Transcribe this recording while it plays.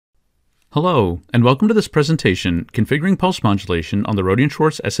Hello, and welcome to this presentation, Configuring Pulse Modulation on the Rohde and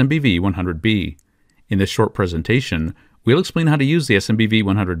Schwarz SMBV100B. In this short presentation, we'll explain how to use the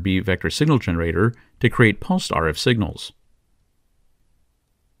SMBV100B vector signal generator to create pulsed RF signals.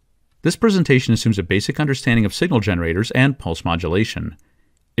 This presentation assumes a basic understanding of signal generators and pulse modulation.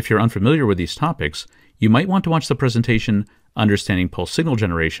 If you're unfamiliar with these topics, you might want to watch the presentation Understanding Pulse Signal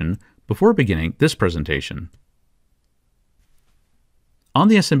Generation before beginning this presentation. On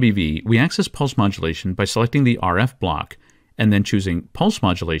the SMBV, we access pulse modulation by selecting the RF block and then choosing Pulse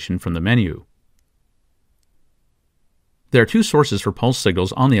Modulation from the menu. There are two sources for pulse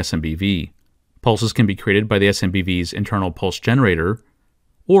signals on the SMBV. Pulses can be created by the SMBV's internal pulse generator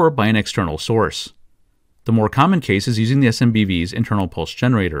or by an external source. The more common case is using the SMBV's internal pulse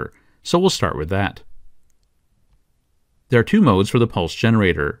generator, so we'll start with that. There are two modes for the pulse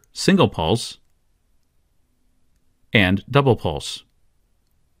generator: single pulse and double pulse.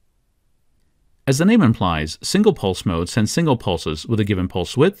 As the name implies, single pulse mode sends single pulses with a given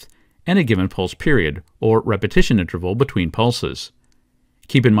pulse width and a given pulse period, or repetition interval, between pulses.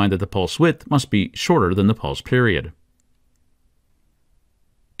 Keep in mind that the pulse width must be shorter than the pulse period.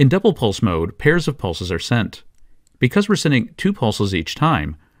 In double pulse mode, pairs of pulses are sent. Because we're sending two pulses each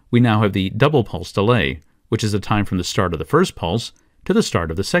time, we now have the double pulse delay, which is the time from the start of the first pulse to the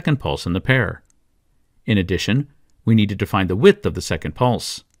start of the second pulse in the pair. In addition, we need to define the width of the second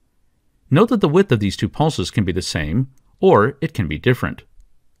pulse. Note that the width of these two pulses can be the same, or it can be different.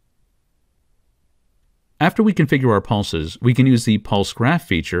 After we configure our pulses, we can use the pulse graph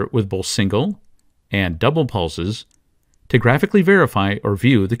feature with both single and double pulses to graphically verify or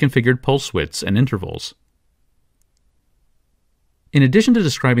view the configured pulse widths and intervals. In addition to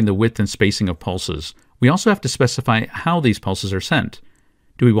describing the width and spacing of pulses, we also have to specify how these pulses are sent.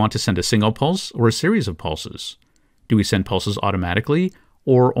 Do we want to send a single pulse or a series of pulses? Do we send pulses automatically,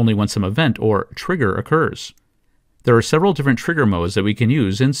 or only when some event or trigger occurs? There are several different trigger modes that we can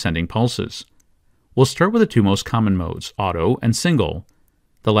use in sending pulses. We'll start with the two most common modes, auto and single.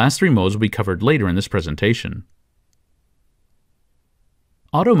 The last three modes will be covered later in this presentation.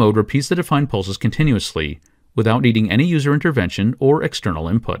 Auto mode repeats the defined pulses continuously, without needing any user intervention or external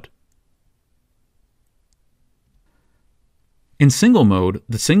input. In single mode,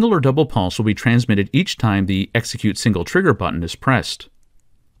 the single or double pulse will be transmitted each time the Execute Single Trigger button is pressed.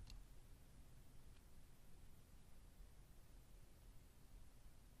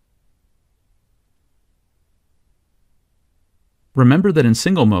 Remember that in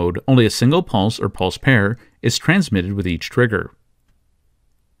single mode, only a single pulse or pulse pair is transmitted with each trigger.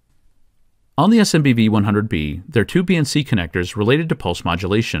 On the SMBV100B, there are two BNC connectors related to pulse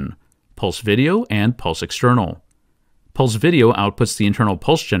modulation: Pulse Video and Pulse External. Pulse Video outputs the internal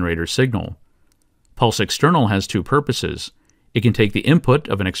pulse generator signal. Pulse External has two purposes. It can take the input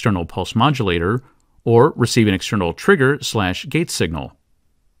of an external pulse modulator or receive an external trigger/gate signal.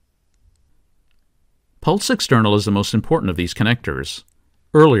 Pulse External is the most important of these connectors.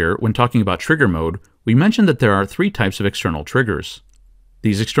 Earlier, when talking about trigger mode, we mentioned that there are three types of external triggers.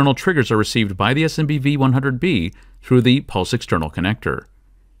 These external triggers are received by the SMBV100B through the Pulse External connector.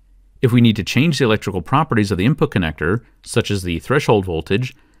 If we need to change the electrical properties of the input connector, such as the threshold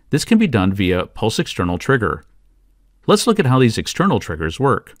voltage, this can be done via Pulse External trigger. Let's look at how these external triggers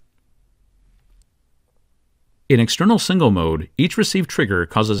work. In external single mode, each received trigger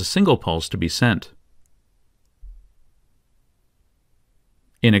causes a single pulse to be sent.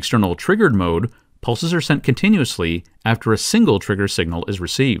 In external triggered mode, pulses are sent continuously after a single trigger signal is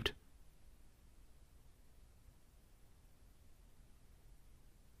received.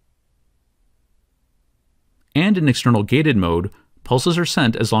 And in external gated mode, pulses are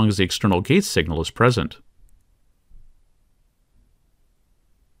sent as long as the external gate signal is present.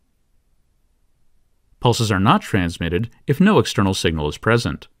 Pulses are not transmitted if no external signal is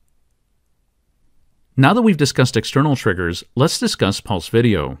present. Now that we've discussed external triggers, let's discuss Pulse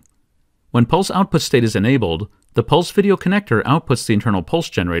Video. When Pulse Output State is enabled, the Pulse Video connector outputs the internal pulse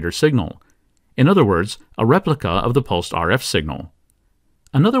generator signal. In other words, a replica of the pulsed RF signal.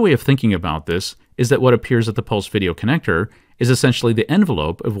 Another way of thinking about this is that what appears at the Pulse Video connector is essentially the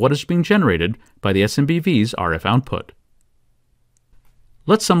envelope of what is being generated by the SMBV's RF output.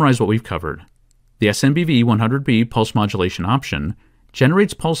 Let's summarize what we've covered. The SMBV100B pulse modulation option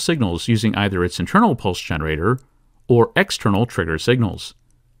generates pulse signals using either its internal pulse generator or external trigger signals.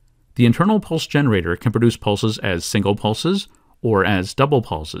 The internal pulse generator can produce pulses as single pulses or as double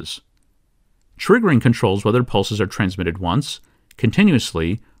pulses. Triggering controls whether pulses are transmitted once,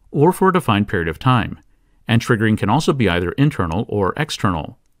 continuously, or for a defined period of time, and triggering can also be either internal or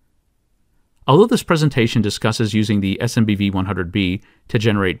external. Although this presentation discusses using the SMBV100B to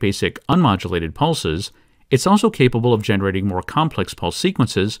generate basic unmodulated pulses, it's also capable of generating more complex pulse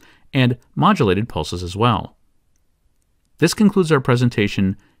sequences and modulated pulses as well. This concludes our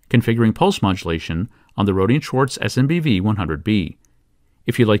presentation configuring pulse modulation on the Rohde and Schwarz SMBV100B.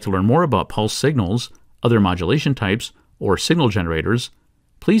 If you'd like to learn more about pulse signals, other modulation types, or signal generators,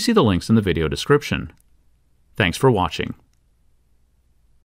 please see the links in the video description. Thanks for watching.